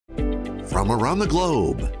from around the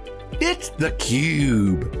globe. It's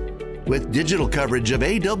theCUBE, with digital coverage of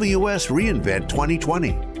AWS reInvent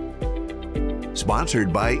 2020.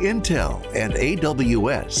 Sponsored by Intel and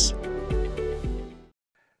AWS.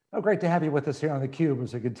 Oh, great to have you with us here on theCUBE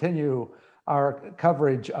as we continue our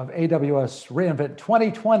coverage of AWS reInvent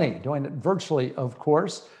 2020, doing it virtually, of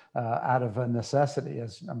course, out of a necessity,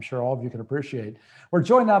 as I'm sure all of you can appreciate. We're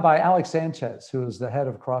joined now by Alex Sanchez, who is the head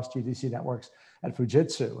of cross-GDC networks at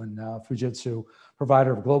Fujitsu, and Fujitsu,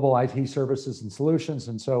 provider of global IT services and solutions.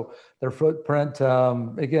 And so their footprint,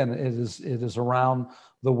 again, it is around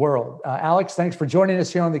the world. Alex, thanks for joining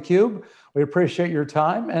us here on theCUBE. We appreciate your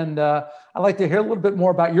time. And I'd like to hear a little bit more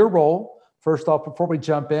about your role, first off, before we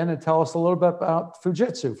jump in, and tell us a little bit about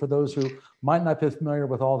Fujitsu for those who might not be familiar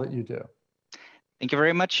with all that you do. Thank you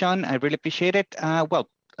very much, Sean. I really appreciate it.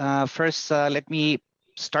 First, let me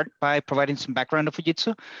start by providing some background of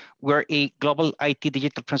Fujitsu. We're a global IT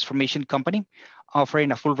digital transformation company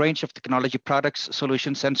offering a full range of technology products,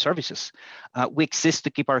 solutions, and services. We exist to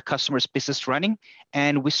keep our customers' business running,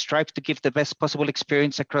 and we strive to give the best possible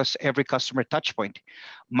experience across every customer touchpoint.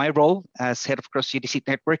 My role as head of cross-GDC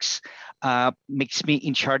networks makes me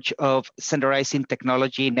in charge of standardizing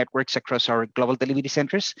technology networks across our global delivery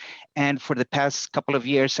centers. And for the past couple of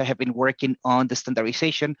years, I have been working on the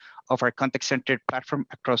standardization of our contact center platform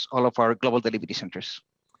across all of our global delivery centers.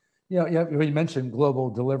 Yeah, you mentioned global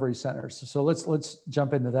delivery centers. So let's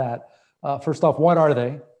jump into that. First off, what are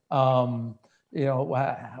they? How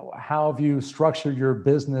have you structured your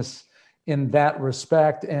business in that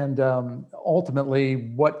respect? And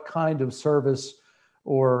ultimately, what kind of service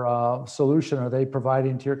or solution are they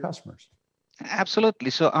providing to your customers? Absolutely.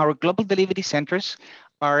 So our global delivery centers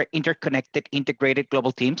are interconnected, integrated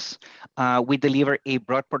global teams. We deliver a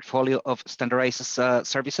broad portfolio of standardized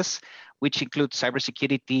services, which include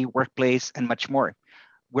cybersecurity, workplace, and much more.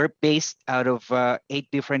 We're based out of 8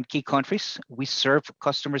 different key countries. We serve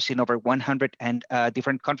customers in over 100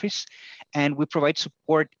 different countries, and we provide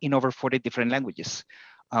support in over 40 different languages.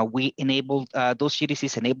 Those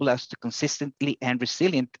GDCs enable us to consistently and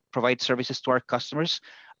resilient provide services to our customers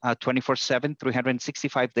 24/7,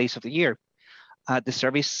 365 days of the year. The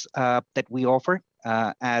service that we offer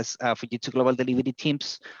as Fujitsu Global delivery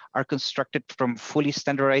teams are constructed from fully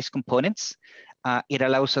standardized components. It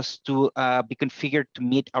allows us to be configured to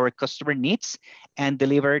meet our customer needs and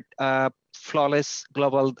deliver flawless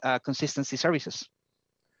global consistency services.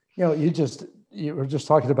 You were just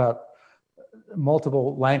talking about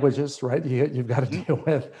multiple languages, right? You've got to deal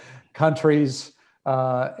with countries,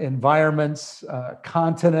 environments,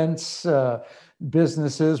 continents,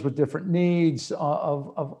 businesses with different needs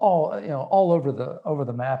of all over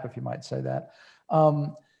the map, if you might say that.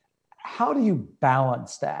 How do you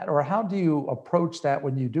balance that, or how do you approach that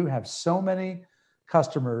when you do have so many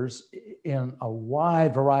customers in a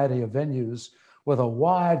wide variety of venues with a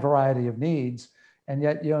wide variety of needs, and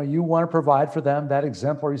yet you want to provide for them that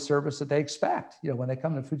exemplary service that they expect when they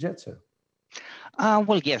come to Fujitsu?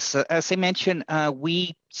 Yes, as I mentioned,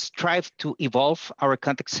 we strive to evolve our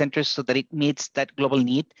contact centers so that it meets that global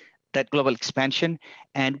need, that global expansion,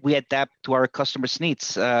 and we adapt to our customers'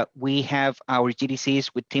 needs. We have our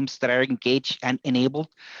GDCs with teams that are engaged and enabled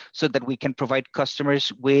so that we can provide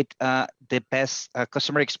customers with the best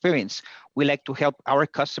customer experience. We like to help our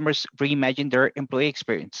customers reimagine their employee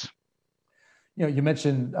experience. You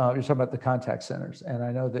mentioned, you're talking about the contact centers, and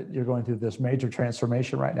I know that you're going through this major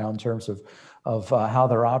transformation right now in terms of how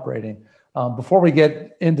they're operating. Before we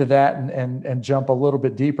get into that and jump a little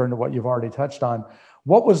bit deeper into what you've already touched on,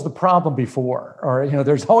 what was the problem before? Or,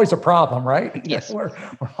 there's always a problem, right? Yes. We're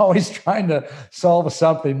always trying to solve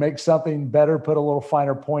something, make something better, put a little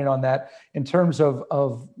finer point on that. In terms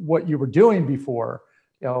of what you were doing before,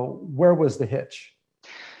 where was the hitch?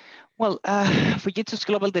 Well, Fujitsu's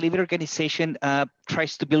Global Delivery Organization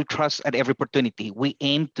tries to build trust at every opportunity. We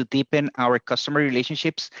aim to deepen our customer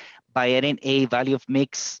relationships by adding a value of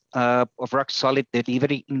mix of rock-solid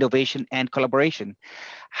delivery, innovation, and collaboration.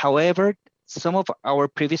 However, some of our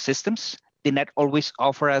previous systems did not always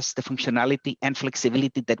offer us the functionality and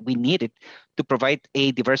flexibility that we needed to provide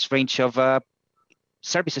a diverse range of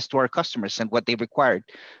services to our customers and what they required.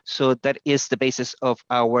 So that is the basis of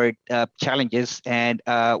our challenges and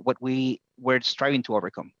what we were striving to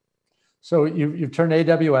overcome. So you've turned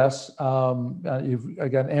AWS,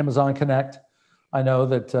 you've got Amazon Connect. I know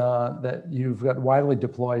that you've got widely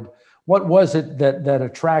deployed. What was it that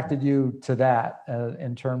attracted you to that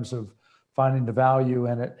in terms of finding the value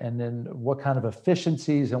in it, and then what kind of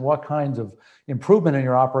efficiencies and what kinds of improvement in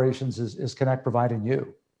your operations is Connect providing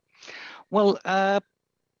you? Well,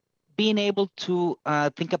 being able to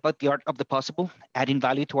think about the art of the possible, adding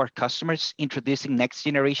value to our customers, introducing next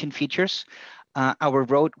generation features. Our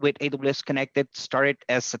road with AWS Connected started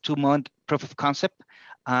as a 2-month proof of concept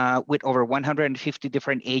with over 150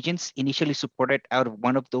 different agents initially supported out of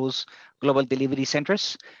one of those global delivery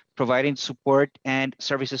centers, providing support and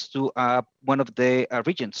services to one of the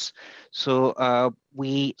regions. So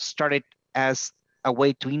we started as a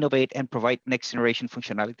way to innovate and provide next generation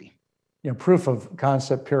functionality. Proof of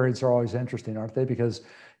concept periods are always interesting, aren't they? Because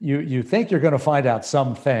you think you're going to find out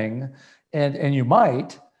something, and you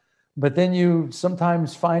might, but then you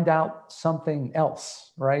sometimes find out something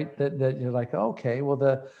else, right? That you're like, okay, well,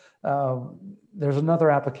 there's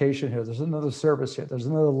another application here, there's another service here, there's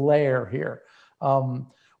another layer here.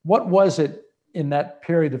 What was it in that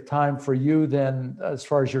period of time for you then, as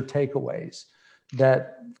far as your takeaways,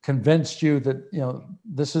 that convinced you that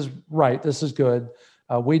this is right, this is good,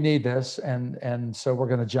 we need this, and so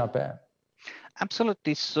we're going to jump in?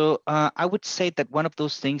 Absolutely. So I would say that one of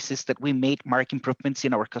those things is that we made marked improvements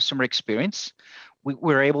in our customer experience. We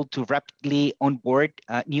were able to rapidly onboard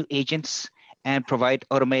new agents and provide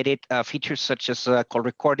automated features such as call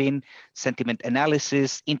recording, sentiment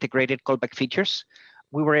analysis, integrated callback features.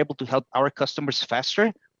 We were able to help our customers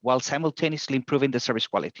faster while simultaneously improving the service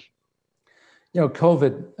quality.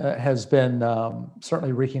 COVID has been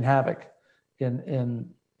certainly wreaking havoc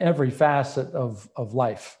in every facet of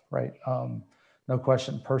life, right? No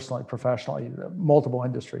question, personally, professionally, multiple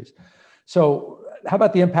industries. So how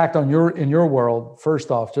about the impact on in your world,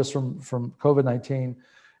 first off, just from COVID-19,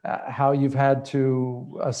 how you've had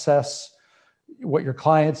to assess what your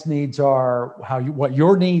clients' needs are, what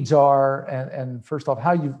your needs are, and first off,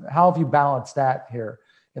 how have you balanced that here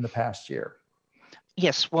in the past year?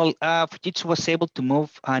 Yes, well, Fujitsu was able to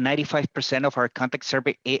move 95% of our contact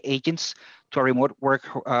center agents to a remote work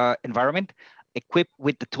environment, equipped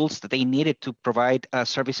with the tools that they needed to provide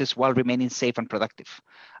services while remaining safe and productive.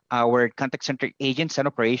 Our contact center agents and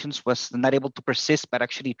operations was not able to persist, but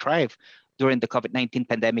actually thrive during the COVID-19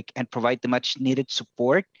 pandemic and provide the much needed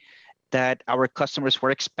support that our customers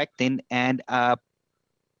were expecting and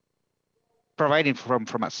providing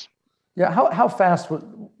from us. Yeah, how fast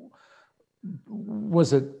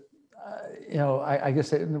was it? I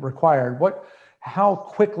guess it required. How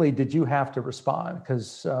quickly did you have to respond?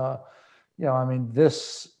 Because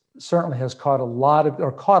this certainly has caught a lot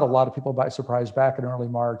of people by surprise back in early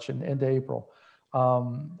March and into April.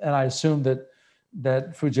 And I assume that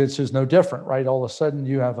Fujitsu is no different, right? All of a sudden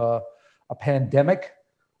you have a pandemic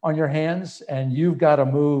on your hands and you've got to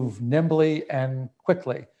move nimbly and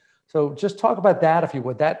quickly. So just talk about that, if you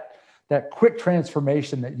would, that quick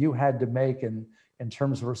transformation that you had to make in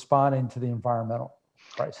terms of responding to the environmental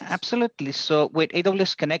crisis. Absolutely. So with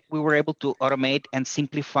AWS Connect, we were able to automate and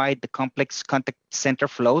simplify the complex contact center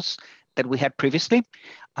flows that we had previously.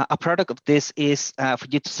 A product of this is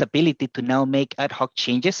Fujitsu's ability to now make ad hoc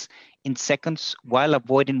changes in seconds while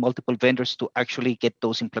avoiding multiple vendors to actually get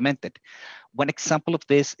those implemented. One example of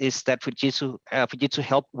this is that Fujitsu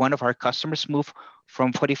helped one of our customers move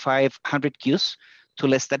from 4,500 queues to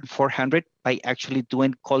less than 400 by actually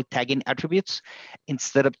doing call tagging attributes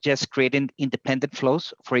instead of just creating independent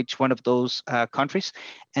flows for each one of those countries.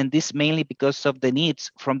 And this mainly because of the needs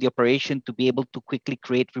from the operation to be able to quickly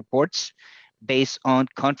create reports based on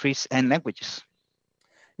countries and languages.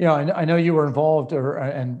 I know you were involved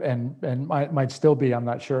and might still be, I'm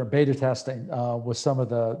not sure, beta testing with some of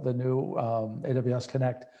the new AWS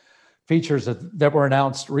Connect features that were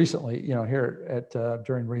announced recently, here at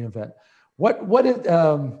during reInvent.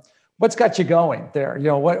 What's got you going there?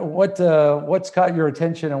 What's caught your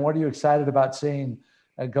attention, and what are you excited about seeing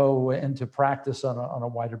go into practice on a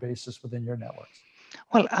wider basis within your networks?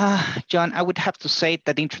 Well, John, I would have to say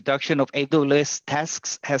that the introduction of AWS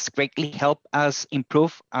tasks has greatly helped us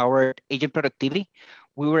improve our agent productivity.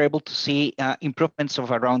 We were able to see improvements of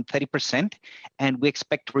around 30%, and we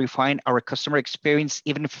expect to refine our customer experience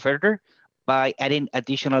even further by adding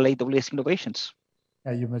additional AWS innovations.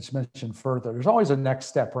 Yeah, you mentioned further. There's always a next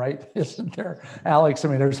step, right? Isn't there, Alex? I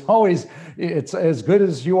mean, there's always, it's as good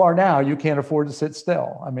as you are now, you can't afford to sit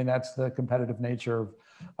still. I mean, that's the competitive nature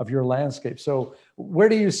of your landscape. So where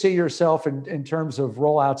do you see yourself in terms of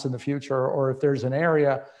rollouts in the future, or if there's an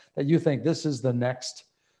area that you think this is the next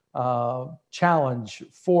challenge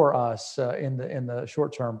for us in the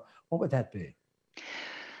short term, what would that be?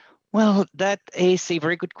 Well, that is a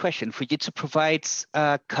very good question. Fujitsu provides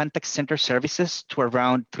contact center services to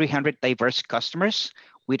around 300 diverse customers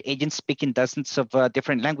with agents speaking dozens of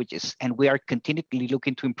different languages. And we are continually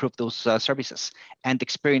looking to improve those services and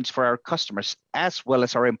experience for our customers as well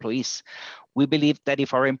as our employees. We believe that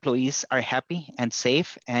if our employees are happy and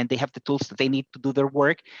safe and they have the tools that they need to do their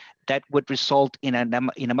work, that would result in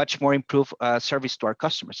a much more improved service to our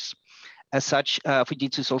customers. As such,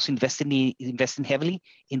 Fujitsu is also investing heavily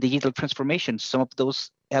in digital transformation. Some of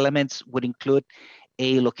those elements would include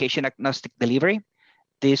a location agnostic delivery.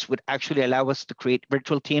 This would actually allow us to create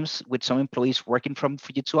virtual teams with some employees working from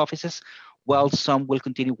Fujitsu offices, while some will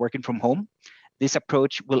continue working from home. This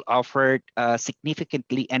approach will offer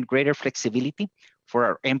significantly and greater flexibility for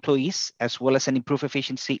our employees, as well as an improved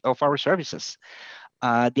efficiency of our services.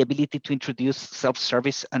 The ability to introduce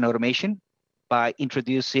self-service and automation by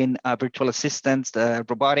introducing virtual assistants,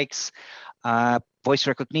 robotics, voice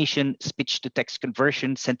recognition, speech-to-text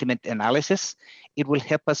conversion, sentiment analysis. It will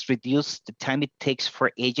help us reduce the time it takes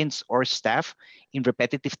for agents or staff in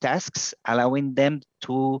repetitive tasks, allowing them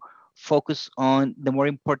to focus on the more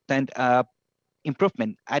important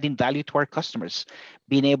improvement, adding value to our customers,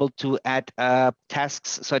 being able to add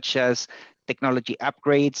tasks such as technology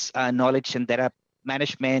upgrades, knowledge and data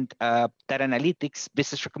management, data analytics,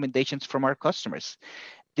 business recommendations from our customers.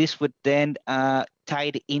 This would then tie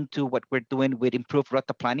it into what we're doing with improved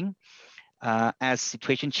rota planning as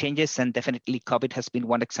situation changes, and definitely COVID has been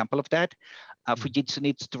one example of that. Fujitsu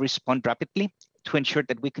needs to respond rapidly to ensure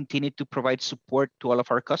that we continue to provide support to all of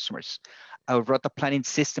our customers. Our rota planning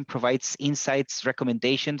system provides insights,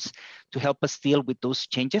 recommendations to help us deal with those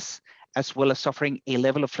changes, as well as offering a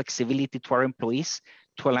level of flexibility to our employees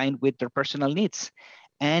to align with their personal needs.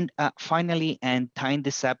 And finally, and tying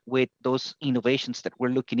this up with those innovations that we're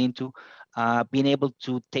looking into, being able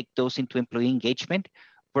to take those into employee engagement,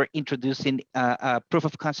 we're introducing a proof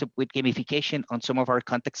of concept with gamification on some of our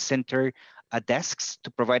contact center desks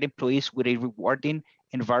to provide employees with a rewarding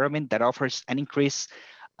environment that offers an increased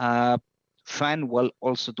fun while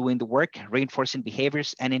also doing the work, reinforcing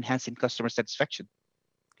behaviors and enhancing customer satisfaction.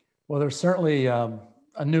 Well, there's certainly a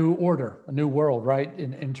new order, a new world, right?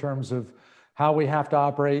 In terms of how we have to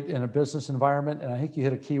operate in a business environment. And I think you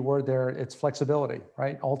hit a key word there. It's flexibility,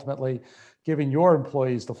 right? Ultimately, giving your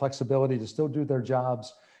employees the flexibility to still do their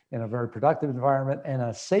jobs in a very productive environment and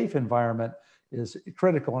a safe environment is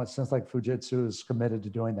critical. And it sounds like Fujitsu is committed to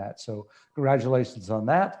doing that. So congratulations on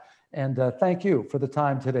that. And thank you for the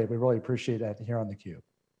time today. We really appreciate that here on theCUBE.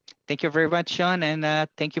 Thank you very much, Sean. And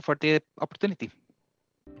thank you for the opportunity.